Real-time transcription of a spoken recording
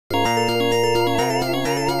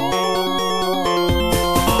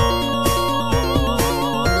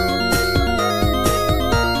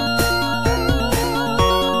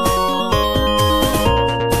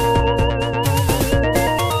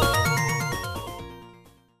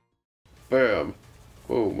Bam.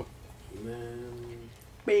 Boom. Man.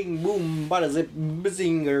 Bing, boom, bada zip,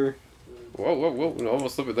 bazinger. Whoa, whoa, whoa.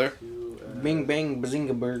 Almost slip it there. Bing, bang,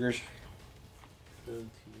 bazinga burgers.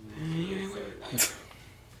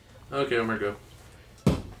 Okay, I'm gonna go.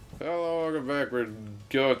 Hello, welcome back. We're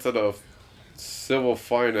going to the civil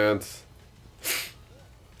finance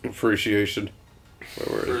appreciation.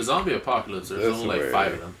 For a zombie apocalypse, there's This only like way.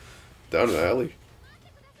 5 of them. Down the alley.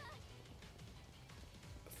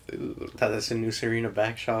 Thought that's a new Serena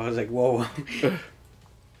Backshot. I was like, whoa.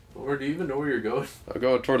 Or do you even know where you're going? I'm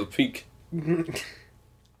going toward the peak.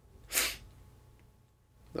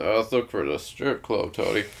 Let's look for the strip club,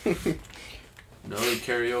 Tony. No, the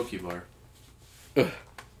karaoke bar. Because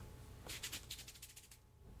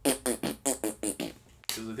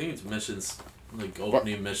I think it's missions, like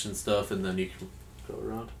opening mission stuff, and then you can go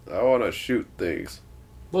around. I want to shoot things.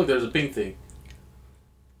 Look, there's a pink thing.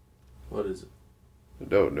 What is it? I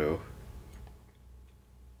don't know.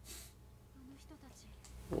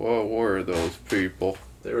 What were those people?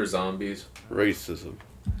 They were zombies. Racism.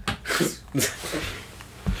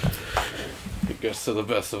 I guess to the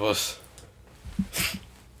best of us.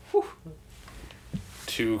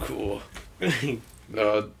 Too cool.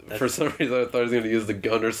 For some reason I thought I was going to use the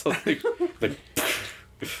gun or something. Like,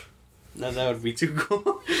 No, that would be too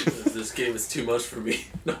cool. This game is too much for me.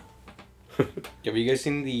 No. Have you guys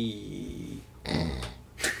seen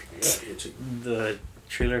the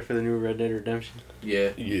trailer for the new Red Dead Redemption?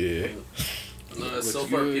 Yeah. yeah. So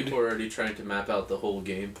far, people are already trying to map out the whole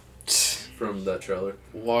game from that trailer.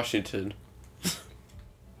 Washington.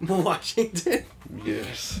 Washington?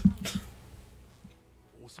 Yes.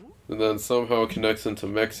 And then somehow it connects into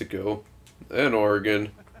Mexico and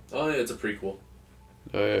Oregon. Oh yeah, it's a prequel.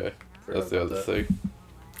 Oh yeah. That's the other thing.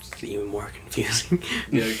 It's even more confusing.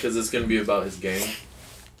 Yeah, because it's going to be about his gang.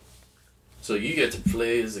 So you get to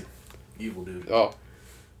play as a evil dude. Oh.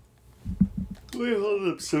 Wait, hold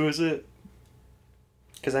up. So is it?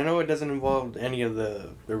 Because I know it doesn't involve any of the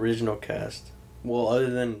original cast. Well, other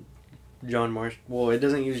than John Marsh. Well, it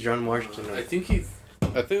doesn't use John Marston. I think he...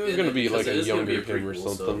 I think there's going to be like a Because it is gonna be younger a him or prequel,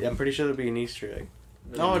 so- something. Yeah, I'm pretty sure there'll be an Easter egg.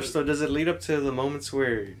 No, so does it lead up to the moments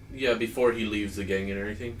where... Yeah, before he leaves the gang and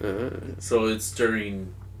everything. So it's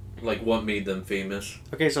during, like, what made them famous.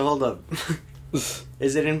 Okay, so hold up.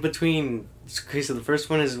 Is it in between... Okay, so the first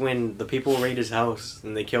one is when the people raid his house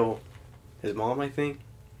and they kill his mom, I think?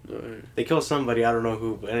 They kill somebody, I don't know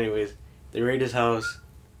who, but anyways, they raid his house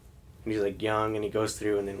and he's like young and he goes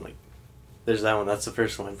through and then like... There's that one, that's the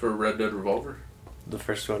first one. For Red Dead Revolver? The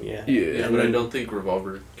first one, yeah. Yeah, And but I then- don't think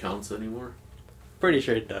Revolver counts anymore. Pretty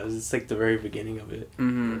sure it does. It's like the very beginning of it.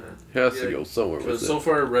 Mm-hmm. Has to go somewhere with Because it. so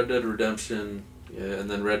far, Red Dead Redemption, yeah, and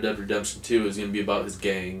then Red Dead Redemption 2 is going to be about his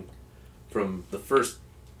gang from the first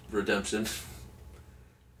Redemption.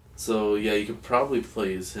 So, yeah, you could probably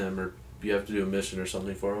play as him, or you have to do a mission or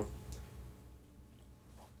something for him.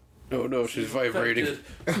 Oh no, she's vibrating.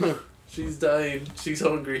 She's dying. She's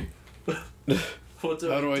hungry. What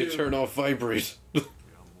How do I turn off vibrate?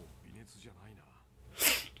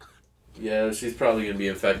 Yeah, she's probably going to be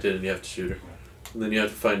infected and you have to shoot her. And then you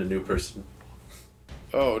have to find a new person.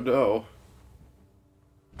 Oh no.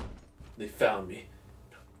 They found me.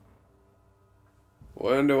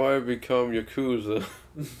 When do I become Yakuza?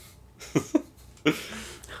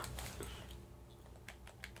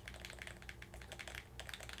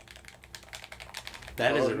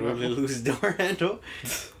 That is a no. really loose door handle.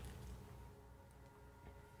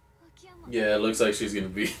 Yeah, it looks like she's going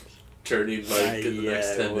to be turning like in the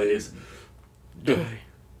next 10 days.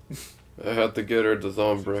 I had to get her the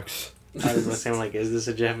Zombrex. I was listening like, is this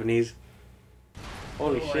a Japanese?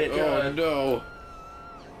 Holy Oh shit. my God. Oh no.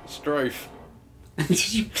 Strife.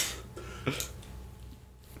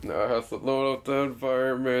 Now I have to load up the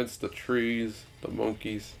environments, the trees, the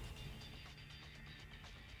monkeys.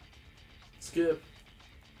 Skip.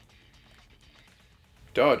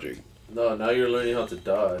 Dodging. No, now you're learning how to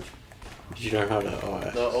dodge. Did you learn how to...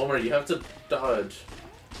 Oh, No, Omar, you have to dodge.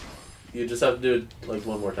 You just have to do it like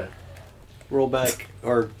one more time. roll back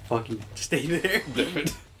or fucking stay there. Damn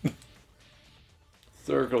it.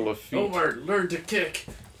 Circle of feet. Omar, learn to kick.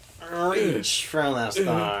 Reach from the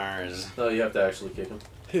stars. No, you have to actually kick him.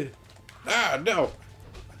 Ah, no.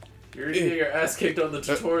 You're gonna get your ass kicked on the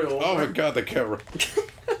tutorial. Oh Omar. my god, the camera.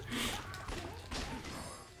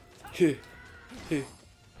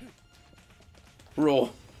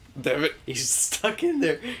 Roll. Damn it. He's stuck in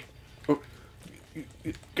there.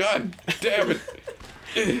 God damn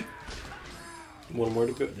it. One more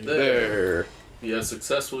to go. There. You have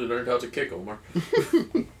successfully learned how to kick, Omar.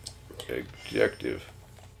 Objective.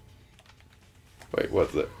 Wait,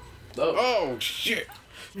 what's that? Oh. Oh, shit.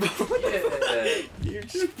 Yeah. You're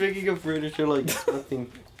just picking up furniture like it's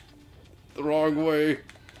nothing. The wrong way.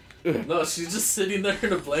 No, she's just sitting there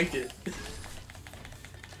in a blanket.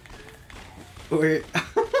 Where?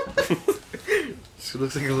 She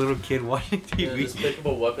looks like a little kid watching Yeah, TV. just pick up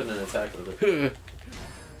a weapon and attack with it.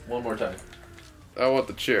 One more time. I want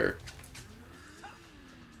the chair.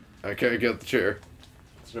 I can't get the chair.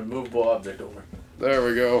 It's an immovable object over. There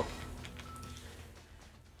we go.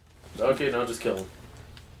 Okay, now just kill him.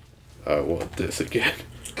 I want this again.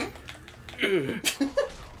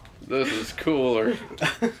 This is cooler.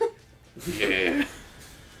 Yeah.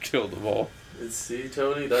 Killed them all. See,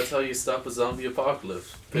 Tony, that's how you stop a zombie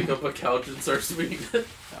apocalypse. Pick up a couch and start swinging it.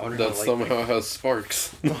 That somehow has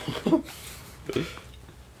sparks.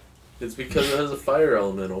 It's because it has a fire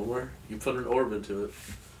element, Omar. You put an orb into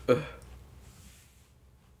it.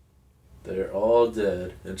 They're all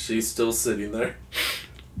dead, and she's still sitting there.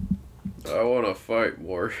 I want to fight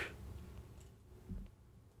more.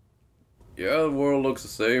 Yeah, the world looks the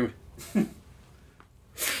same.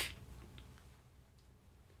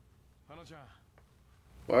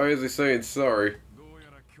 Why is he saying sorry?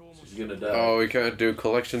 She's gonna die. Oh, we can't do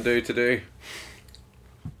collection day today?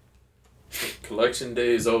 Collection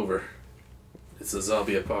day is over. It's a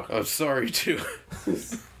zombie I'm apocalypse. sorry too.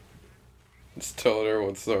 Just telling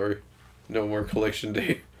everyone sorry. No more collection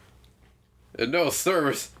day. And no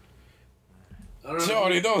service. I don't know.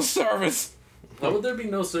 Tony, no service! How would there be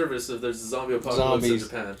no service if there's a zombie apocalypse in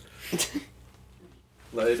Japan?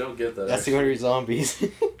 Like, I don't get that. That's the only zombies.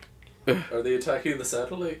 Are they attacking the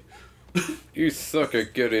satellite? You suck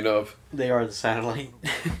at getting up. They are the satellite.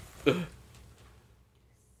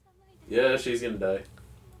 Yeah, she's gonna die.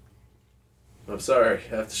 I'm sorry,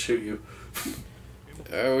 I have to shoot you.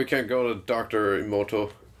 We can't go to Dr.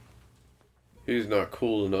 Imoto. He's not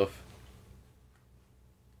cool enough.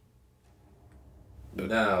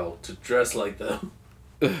 Now, to dress like them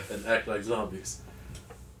and act like zombies.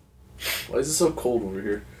 Why is it so cold over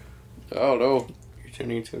here? I don't know. You're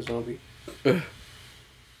turning into a zombie. It's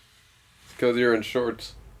because you're in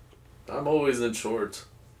shorts. I'm always in shorts.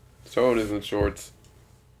 Tony's in shorts.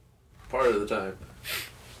 Part of the time.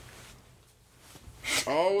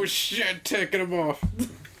 Oh shit, taking them off.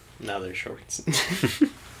 Now they're shorts.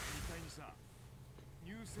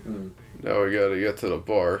 Now we gotta get to the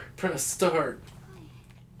bar. Press start.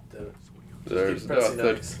 There's Keep pressing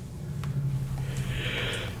nothing. X.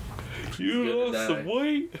 You gonna lost die. some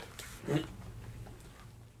weight?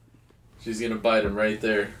 She's gonna bite him right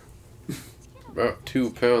there. About 2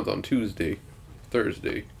 pounds on Tuesday.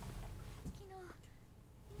 Thursday.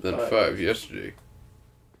 Then 5 yesterday.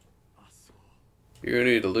 You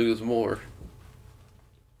need to lose more.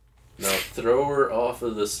 Now throw her off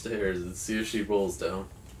of the stairs and see if she rolls down.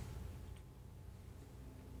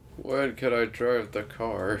 When can I drive the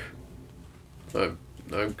car?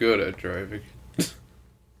 I'm good at driving.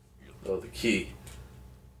 Oh, the key.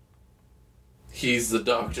 He's the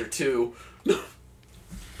doctor too.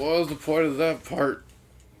 What was the point of that part?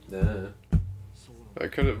 Nah. I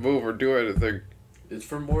couldn't move or do anything. It's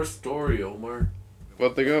for more story, Omar.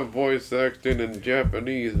 But they got voice acting in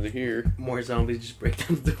Japanese in here. More zombies just break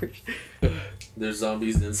down the doors. There's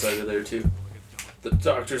zombies inside of there too. The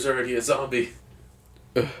doctor's already a zombie.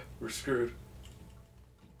 We're screwed.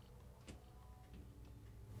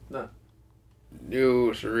 Nah.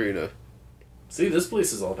 New Serena. See, this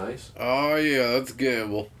place is all nice. Oh yeah, let's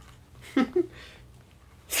gamble.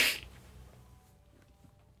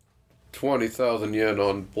 20,000 yen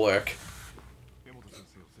on black.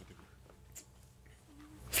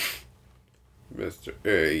 Mr.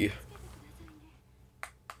 A.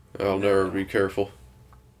 I'll never be careful.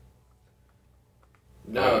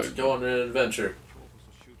 Now to go on an adventure.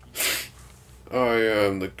 I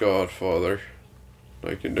am the Godfather.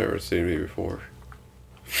 Like you've never seen me before.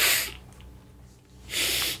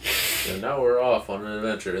 And now we're off on an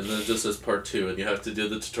adventure, and then it just says part 2, and you have to do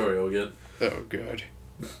the tutorial again. Oh god.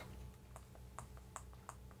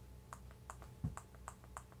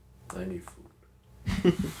 I need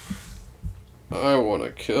food. I want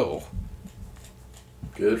to kill.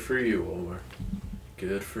 Good for you, Omar.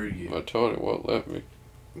 Good for you. My Tony won't let me.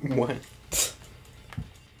 What?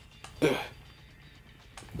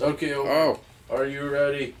 Okay, Omar. Oh, Are you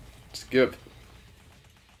ready? skip.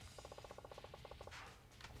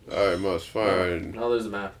 I must find Now there's a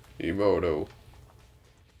map. Emoto.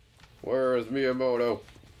 Where is Miyamoto?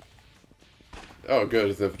 Oh good,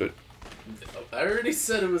 it's infinite. I already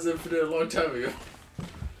said it was infinite a long time ago.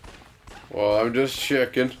 Well, I'm just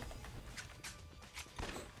checking.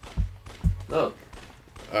 No.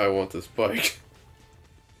 I want this bike.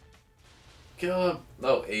 Kill him.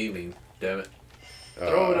 No, aiming. Damn it.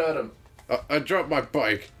 Throw it at him. I dropped my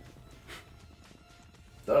bike.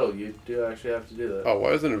 Oh, you do actually have to do that. Oh, why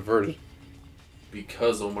is it inverted?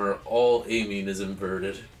 Because, Omar, all aiming is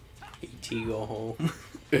inverted. E.T. go home.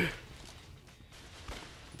 What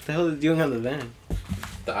the hell are they doing on the van?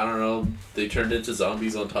 I don't know. They turned into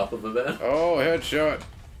zombies on top of a van. Oh, headshot.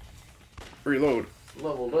 Reload.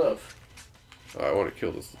 Leveled up. I want to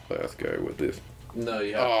kill this last guy with this. No,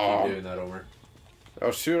 you have to keep doing that, Omar.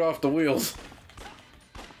 I'll shoot off the wheels.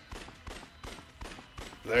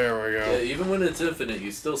 There we go. Yeah, even when it's infinite,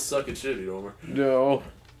 you still suck at shooting, Omar. No.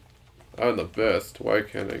 I'm the best. Why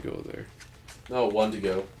can't I go there? No, one to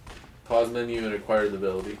go. Pause menu and acquire the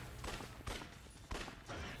ability.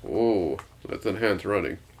 Whoa. Let's enhance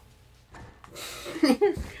running. Damn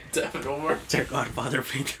it, Omar. It's our Godfather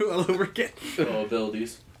playthrough all over again. Oh,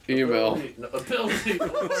 abilities. Email. Ability,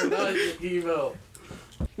 Omar, not email.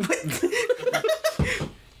 What?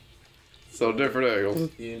 So different angles.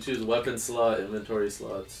 You can choose weapon slot, inventory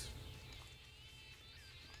slots.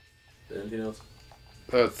 Anything else?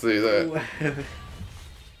 Let's see that.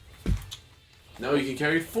 No, you can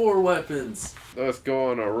carry 4 weapons. Let's go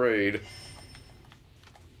on a raid.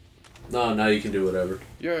 No, now you can do whatever.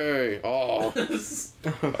 Yay! Oh,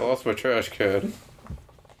 I lost my trash can.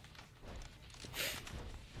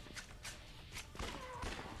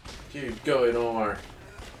 Keep going, Omar.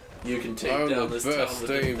 You can take I'm down the this town best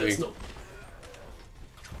with a aiming. pistol.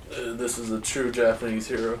 This is a true Japanese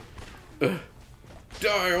hero.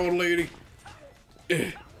 Die, old lady!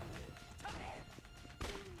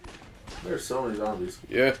 There's so many zombies.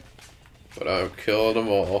 Yeah, but I'm killing them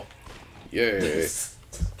all. Yay!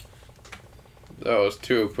 That was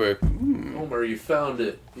too quick. Omar, you found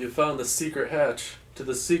it. You found the secret hatch to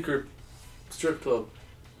the secret strip club.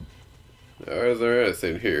 Is there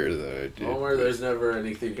anything here that I did? Omar, there's never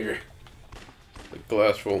anything here. The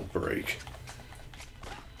glass won't break.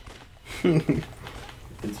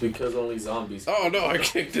 It's because only zombies. Oh no, I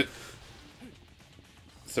kicked it.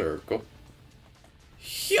 Circle.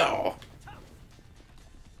 Yo.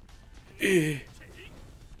 There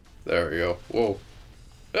we go. Whoa.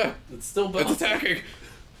 Ah, It's still it's bouncing. attacking.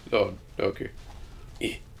 Oh, okay.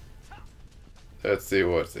 Let's see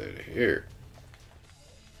what's in here.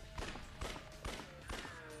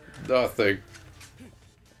 Nothing.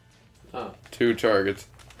 Oh, 2 targets.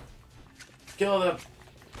 kill them.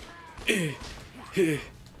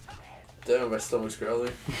 Damn, my stomach's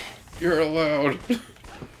growling. You're allowed.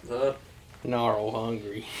 Gnarl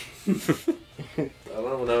hungry. I don't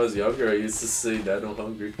know, when I was younger, I used to say, Dad, I'm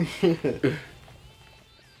hungry.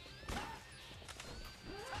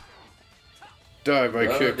 Die by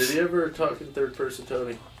kicks. Did you ever talk in third person,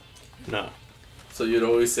 Tony? No. So you'd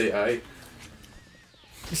always say I?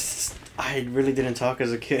 I really didn't talk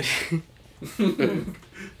as a kid.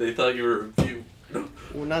 They thought you were a mute.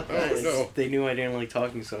 Well, not that. Oh, It's- no. They knew I didn't like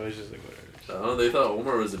talking, so I was just like, whatever. Oh, they thought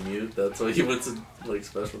Omar was a mute. That's why he went to, like,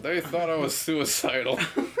 special. They thought I was suicidal.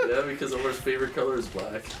 Yeah, because Omar's favorite color is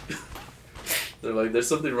black. They're like, there's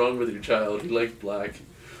something wrong with your child. He likes black.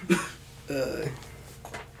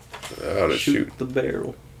 How to shoot. the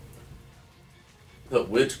barrel. The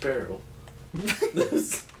which barrel?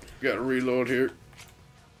 Gotta reload here.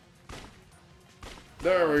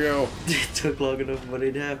 There we go. It took long enough, but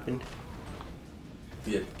it happened.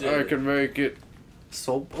 Yeah, I can make it.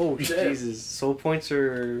 Soul. Oh, Yeah. Jesus. Soul points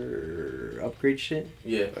are upgrade shit?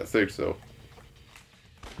 Yeah, I think so.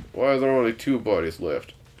 Why is there only 2 bodies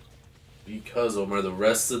left? because Omar, the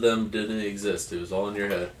rest of them didn't exist. It was all in your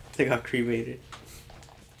head. They got cremated.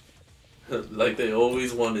 Like they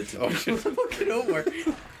always wanted to. Oh, Be. shit. Fucking Omar.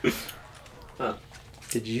 Huh.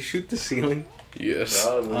 Did you shoot the ceiling? Yes.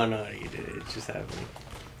 Probably. Oh, no, you did. It just happened.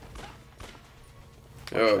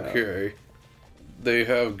 Okay. They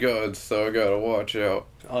have guns, so I gotta watch out.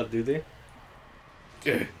 Oh, do they?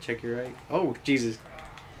 Yeah. Check your right. Oh, Jesus.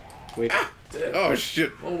 Wait. Damn. Oh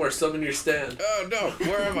shit. Omar, summon your stand. Oh no,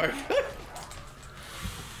 where am I?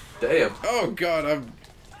 Damn. Oh god, I'm...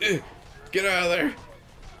 Get out of there.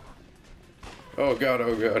 Oh god,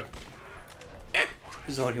 oh god.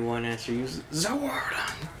 There's only one answer. Use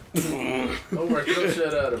Zordon. Omar, throw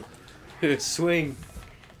shit at him. Swing.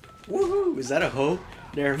 Woohoo! Is that a hoe?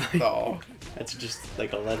 Never mind. Oh, That's just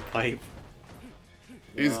like a lead pipe.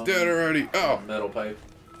 he's dead already. Oh, Metal pipe.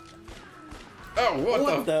 oh,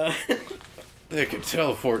 what the? the? They can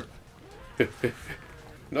teleport.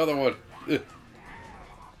 Another one.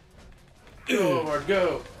 Go, Omar,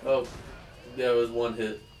 go. Oh, yeah, it was one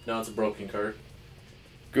hit. Now it's a broken card.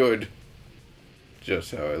 Good.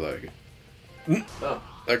 Just how I like it. Oh,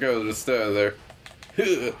 That guy was just standing there.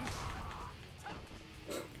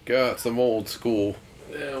 Got some old school.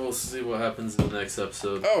 Yeah, we'll see what happens in the next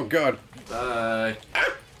episode. Oh God. Bye.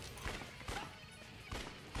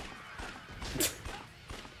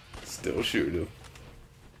 Still shooting him.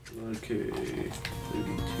 Okay.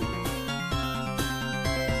 32.